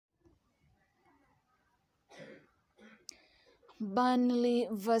Burnley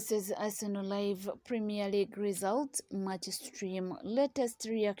versus Arsenal live Premier League result match stream, latest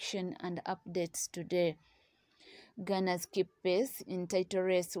reaction and updates today. Gunners keep pace in title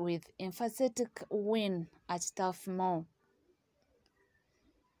race with emphatic win at Turf Moor.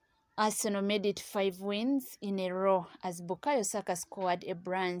 Arsenal made it 5 wins in a row as Bukayo Saka scored a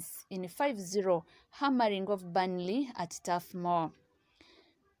brace in 5-0 hammering of Burnley at Turf Moor.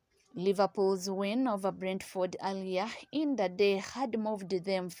 Liverpool's win over Brentford earlier in the day had moved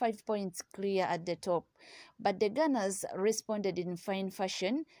them 5 points clear at the top, but the Gunners responded in fine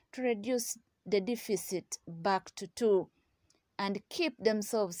fashion to reduce the deficit back to 2 and keep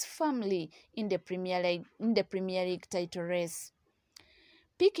themselves firmly in the Premier League title race.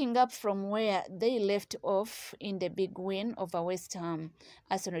 Picking up from where they left off in the big win over West Ham,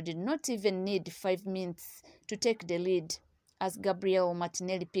 Arsenal did not even need 5 minutes to take the lead, as Gabriel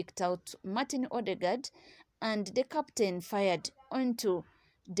Martinelli picked out Martin Odegaard and the captain fired onto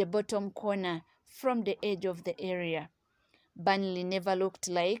the bottom corner from the edge of the area. Burnley never looked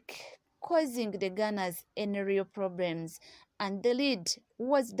like causing the Gunners any real problems, and the lead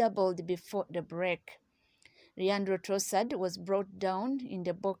was doubled before the break. Leandro Trossard was brought down in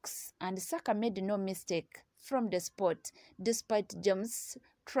the box and Saka made no mistake from the spot despite James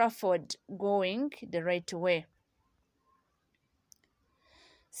Trafford going the right way.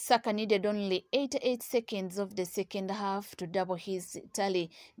 Saka needed only 88 seconds of the second half to double his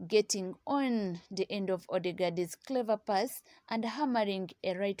tally, getting on the end of Odegaard's clever pass and hammering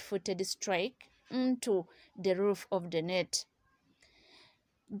a right-footed strike into the roof of the net.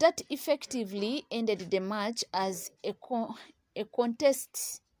 That effectively ended the match as a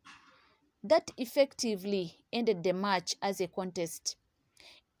contest.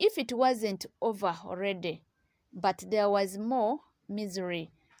 If it wasn't over already, but there was more misery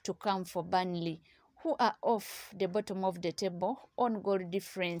to come for Burnley, who are off the bottom of the table on goal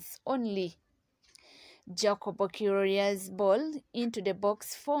difference only. Jacob Okiroria's ball into the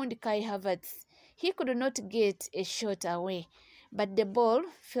box found Kai Havertz. He could not get a shot away, but the ball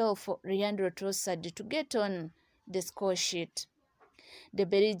fell for Leandro Trossard to get on the score sheet. The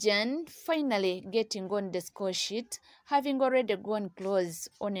Belgian finally getting on the score sheet, having already gone close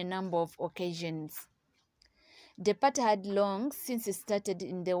on a number of occasions. The party had long since started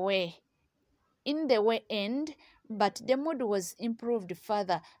in the way end, but the mood was improved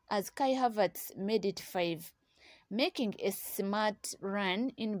further as Kai Havertz made it 5, making a smart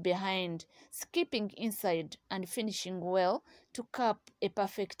run in behind, skipping inside and finishing well to cap a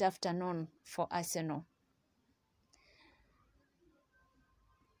perfect afternoon for Arsenal.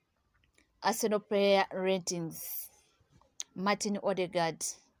 Arsenal player ratings. Martin Odegaard,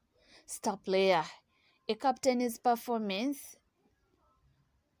 star player. A captain's performance,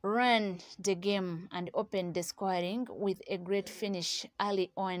 ran the game and opened the scoring with a great finish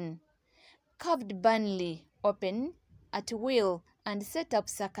early on. Carved Burnley open at will and set up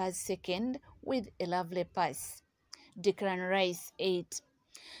Saka's second with a lovely pass. Declan Rice 8.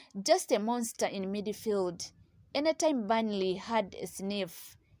 Just a monster in midfield. Anytime Burnley had a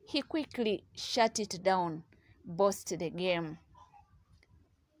sniff, he quickly shut it down, bossed the game.